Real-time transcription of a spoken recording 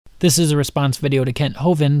This is a response video to Kent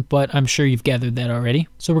Hovind, but I'm sure you've gathered that already.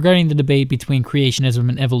 So regarding the debate between creationism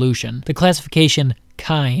and evolution, the classification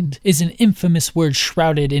kind is an infamous word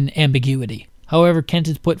shrouded in ambiguity. However, Kent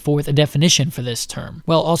has put forth a definition for this term,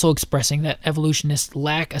 while also expressing that evolutionists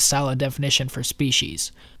lack a solid definition for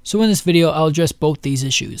species. So in this video, I'll address both these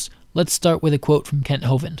issues. Let's start with a quote from Kent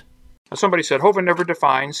Hovind. Somebody said Hovind never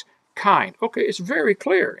defines kind. Okay, it's very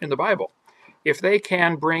clear in the Bible. If they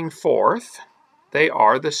can bring forth, they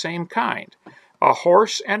are the same kind. A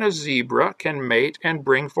horse and a zebra can mate and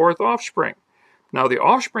bring forth offspring. Now, the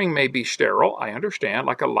offspring may be sterile, I understand,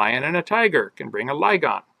 like a lion and a tiger can bring a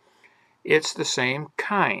ligon. It's the same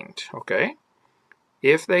kind, okay?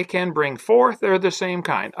 If they can bring forth, they're the same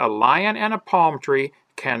kind. A lion and a palm tree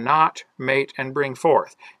cannot mate and bring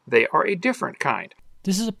forth. They are a different kind.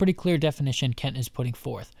 This is a pretty clear definition Kent is putting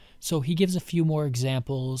forth. So he gives a few more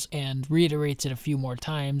examples and reiterates it a few more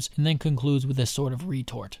times and then concludes with a sort of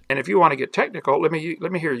retort. And if you want to get technical, let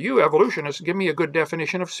me hear you evolutionists give me a good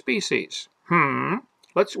definition of species.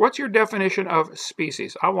 What's your definition of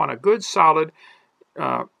species? I want a good, solid,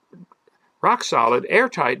 rock solid,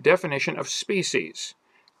 airtight definition of species.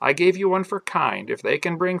 I gave you one for kind. If they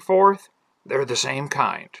can bring forth, they're the same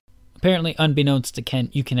kind. Apparently, unbeknownst to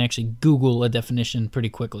Kent, you can actually Google a definition pretty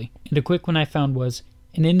quickly. And a quick one I found was,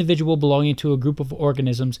 an individual belonging to a group of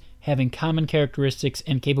organisms having common characteristics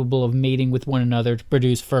and capable of mating with one another to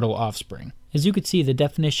produce fertile offspring. As you can see, the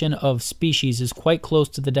definition of species is quite close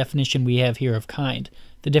to the definition we have here of kind,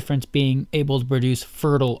 the difference being able to produce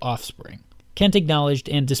fertile offspring. Kent acknowledged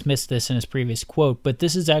and dismissed this in his previous quote, but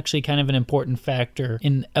this is actually kind of an important factor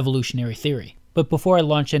in evolutionary theory. But before I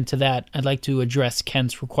launch into that, I'd like to address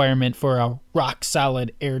Kent's requirement for a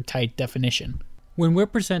rock-solid, airtight definition. When we're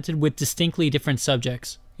presented with distinctly different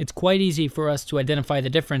subjects, it's quite easy for us to identify the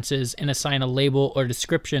differences and assign a label or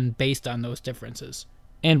description based on those differences.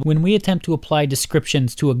 And when we attempt to apply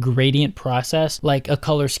descriptions to a gradient process, like a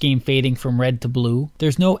color scheme fading from red to blue,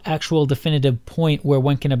 there's no actual definitive point where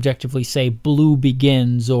one can objectively say blue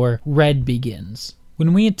begins or red begins.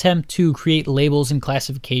 When we attempt to create labels and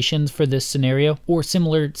classifications for this scenario, or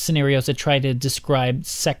similar scenarios that try to describe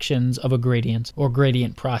sections of a gradient or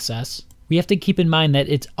gradient process, we have to keep in mind that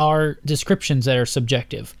it's our descriptions that are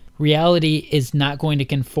subjective. Reality is not going to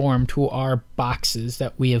conform to our boxes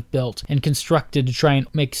that we have built and constructed to try and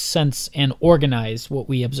make sense and organize what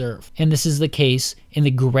we observe. And this is the case in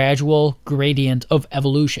the gradual gradient of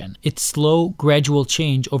evolution. It's slow, gradual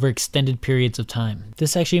change over extended periods of time.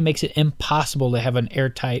 This actually makes it impossible to have an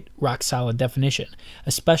airtight, rock-solid definition,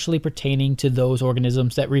 especially pertaining to those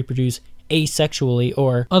organisms that reproduce asexually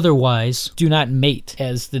or otherwise do not mate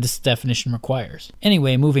as this definition requires.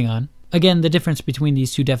 Anyway, moving on. Again, the difference between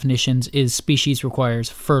these two definitions is species requires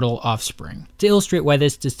fertile offspring. To illustrate why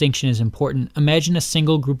this distinction is important, imagine a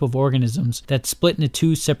single group of organisms that's split into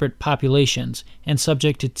two separate populations and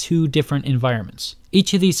subject to two different environments.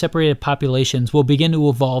 Each of these separated populations will begin to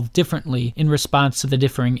evolve differently in response to the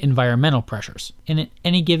differing environmental pressures. And at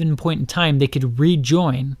any given point in time, they could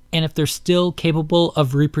rejoin, and if they're still capable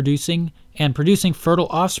of reproducing and producing fertile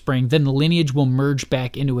offspring, then the lineage will merge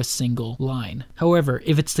back into a single line. However,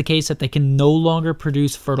 if it's the case that they can no longer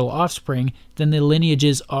produce fertile offspring, then the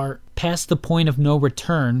lineages are past the point of no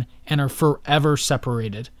return and are forever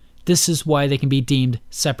separated. This is why they can be deemed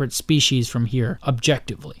separate species from here,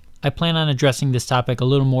 objectively. I plan on addressing this topic a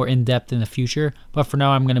little more in depth in the future, but for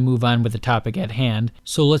now I'm going to move on with the topic at hand.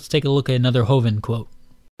 So let's take a look at another Hovind quote.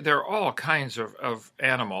 There are all kinds of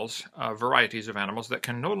animals, varieties of animals that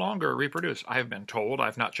can no longer reproduce. I have been told,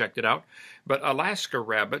 I've not checked it out, but Alaska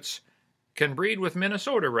rabbits can breed with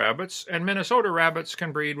Minnesota rabbits, and Minnesota rabbits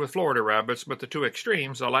can breed with Florida rabbits, but the two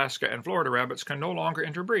extremes, Alaska and Florida rabbits, can no longer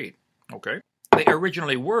interbreed. Okay? They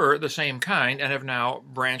originally were the same kind and have now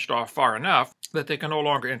branched off far enough that they can no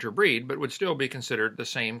longer interbreed, but would still be considered the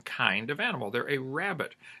same kind of animal. They're a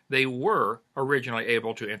rabbit. They were originally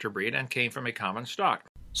able to interbreed and came from a common stock.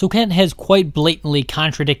 So Kent has quite blatantly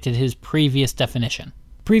contradicted his previous definition.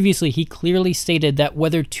 Previously, he clearly stated that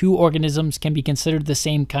whether two organisms can be considered the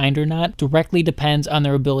same kind or not directly depends on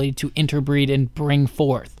their ability to interbreed and bring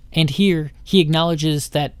forth. And here, he acknowledges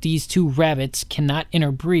that these two rabbits cannot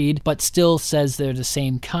interbreed, but still says they're the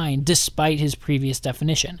same kind, despite his previous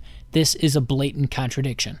definition. This is a blatant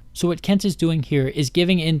contradiction. So what Kent is doing here is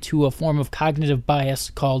giving into a form of cognitive bias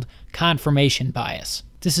called confirmation bias.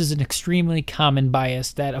 This is an extremely common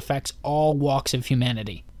bias that affects all walks of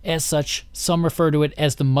humanity. As such, some refer to it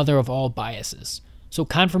as the mother of all biases. So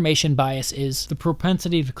confirmation bias is the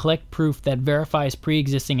propensity to collect proof that verifies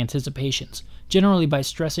pre-existing anticipations, generally by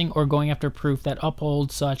stressing or going after proof that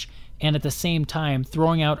upholds such, and at the same time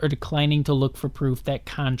throwing out or declining to look for proof that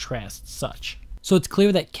contrasts such. So it's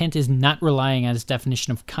clear that Kent is not relying on his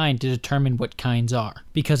definition of kind to determine what kinds are,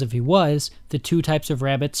 because if he was, the two types of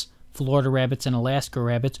rabbits, Florida rabbits and Alaska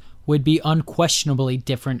rabbits, would be unquestionably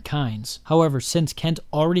different kinds. However, since Kent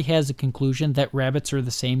already has a conclusion that rabbits are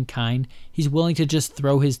the same kind, he's willing to just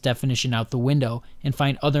throw his definition out the window and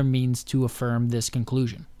find other means to affirm this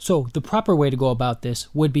conclusion. So the proper way to go about this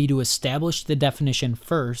would be to establish the definition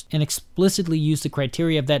first and explicitly use the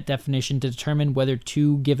criteria of that definition to determine whether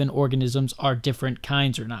two given organisms are different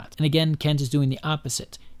kinds or not. And again, Kent is doing the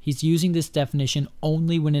opposite. He's using this definition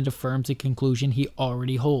only when it affirms a conclusion he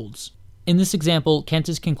already holds. In this example, Kent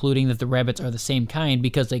is concluding that the rabbits are the same kind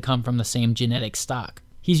because they come from the same genetic stock.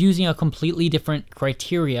 He's using a completely different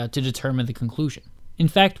criteria to determine the conclusion. In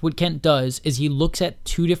fact, what Kent does is he looks at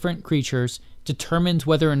two different creatures, determines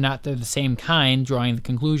whether or not they're the same kind, drawing the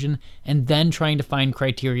conclusion, and then trying to find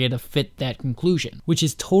criteria to fit that conclusion, which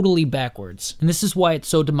is totally backwards. And this is why it's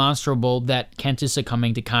so demonstrable that Kent is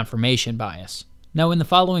succumbing to confirmation bias. Now, in the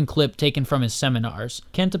following clip taken from his seminars,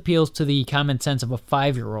 Kent appeals to the common sense of a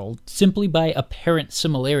 5-year-old simply by apparent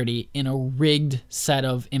similarity in a rigged set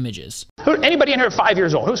of images. Anybody in here 5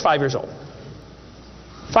 years old? Who's 5 years old?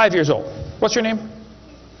 5 years old. What's your name?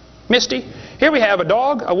 Misty. Here we have a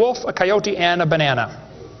dog, a wolf, a coyote, and a banana.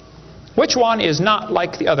 Which one is not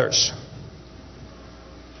like the others?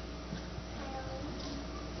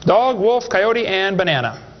 Dog, wolf, coyote, and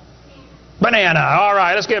banana. Banana. All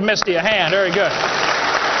right, let's give Misty a hand. Very good.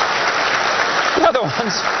 The other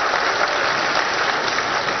ones.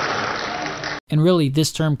 And really,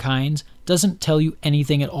 this term kinds doesn't tell you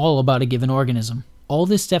anything at all about a given organism. All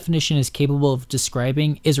this definition is capable of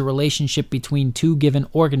describing is a relationship between two given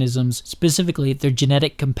organisms, specifically their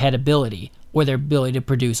genetic compatibility, or their ability to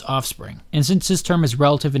produce offspring. And since this term is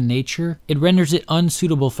relative in nature, it renders it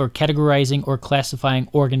unsuitable for categorizing or classifying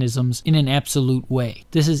organisms in an absolute way.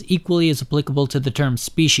 This is equally as applicable to the term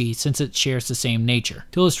species since it shares the same nature.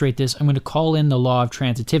 To illustrate this, I'm going to call in the law of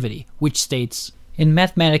transitivity, which states, in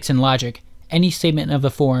mathematics and logic, any statement of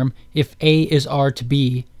the form, if A is R to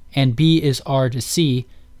B, and B is R to C,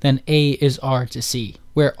 then A is R to C,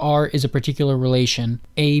 where R is a particular relation,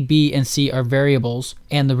 A, B, and C are variables,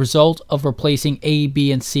 and the result of replacing A,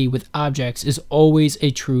 B, and C with objects is always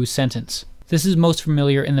a true sentence. This is most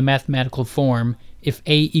familiar in the mathematical form, if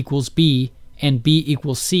A equals B and B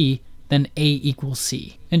equals C, then A equals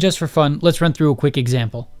C. And just for fun, let's run through a quick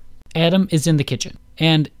example. Adam is in the kitchen,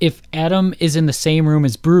 and if Adam is in the same room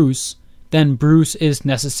as Bruce, then Bruce is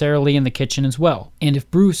necessarily in the kitchen as well. And if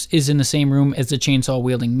Bruce is in the same room as the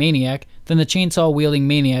chainsaw-wielding maniac, then the chainsaw-wielding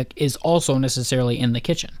maniac is also necessarily in the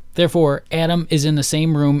kitchen. Therefore, Adam is in the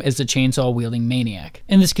same room as the chainsaw-wielding maniac.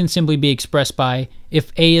 And this can simply be expressed by,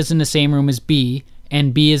 if A is in the same room as B,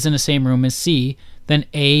 and B is in the same room as C, then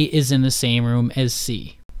A is in the same room as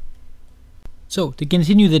C. So, to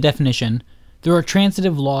continue the definition, there are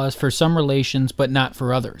transitive laws for some relations but not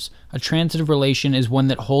for others. A transitive relation is one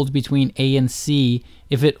that holds between A and C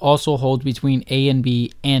if it also holds between A and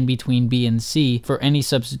B and between B and C for any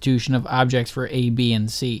substitution of objects for A, B,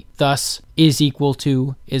 and C. Thus, is equal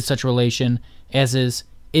to is such relation, as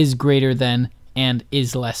is greater than, and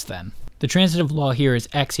is less than. The transitive law here is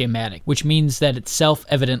axiomatic, which means that it's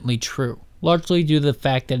self-evidently true, largely due to the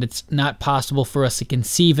fact that it's not possible for us to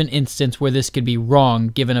conceive an instance where this could be wrong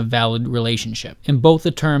given a valid relationship. And both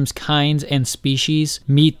the terms kinds and species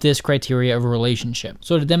meet this criteria of a relationship.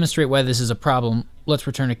 So to demonstrate why this is a problem, let's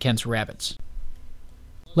return to Kent's rabbits.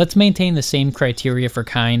 Let's maintain the same criteria for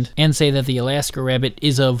kind and say that the Alaska rabbit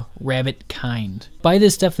is of rabbit kind. By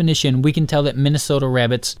this definition, we can tell that Minnesota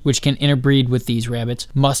rabbits, which can interbreed with these rabbits,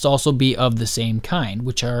 must also be of the same kind,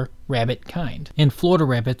 which are rabbit kind. And Florida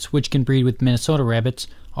rabbits, which can breed with Minnesota rabbits,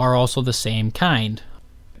 are also the same kind.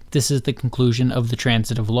 This is the conclusion of the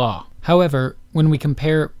transitive law. However, when we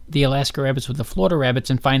compare the Alaska rabbits with the Florida rabbits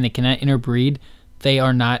and find they cannot interbreed, they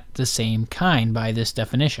are not the same kind by this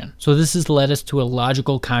definition. So this has led us to a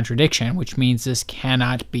logical contradiction, which means this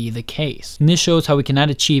cannot be the case. And this shows how we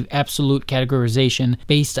cannot achieve absolute categorization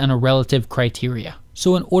based on a relative criteria.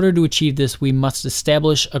 So in order to achieve this, we must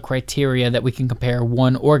establish a criteria that we can compare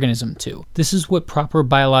one organism to. This is what proper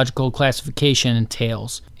biological classification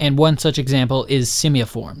entails, and one such example is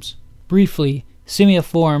simiiforms. Briefly,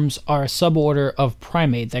 simiiforms are a suborder of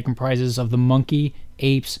primate that comprises of the monkey,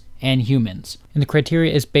 apes, and humans, and the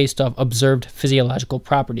criteria is based off observed physiological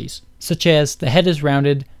properties, such as the head is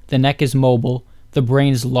rounded, the neck is mobile, the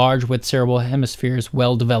brain is large with cerebral hemispheres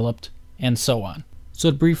well developed, and so on. So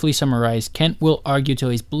to briefly summarize, Kent will argue till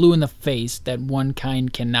he's blue in the face that one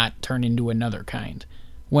kind cannot turn into another kind,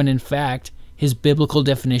 when in fact, his biblical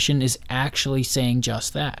definition is actually saying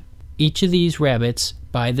just that. Each of these rabbits,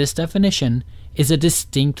 by this definition, is a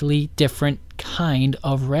distinctly different kind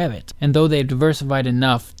of rabbit. And though they've diversified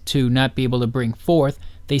enough to not be able to bring forth,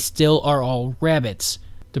 they still are all rabbits.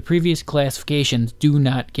 The previous classifications do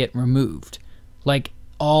not get removed. Like,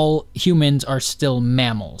 all humans are still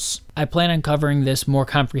mammals. I plan on covering this more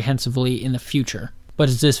comprehensively in the future, but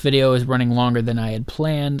as this video is running longer than I had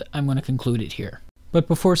planned, I'm going to conclude it here. But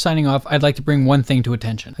before signing off, I'd like to bring one thing to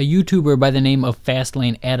attention. A YouTuber by the name of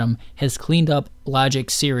Fastlane Adam has cleaned up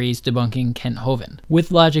Logick's series debunking Kent Hovind. With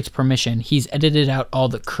Logick's permission, he's edited out all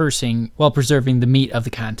the cursing while preserving the meat of the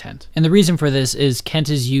content. And the reason for this is Kent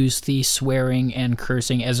has used the swearing and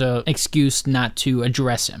cursing as an excuse not to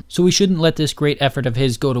address him. So we shouldn't let this great effort of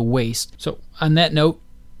his go to waste. So on that note,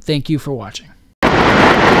 thank you for watching.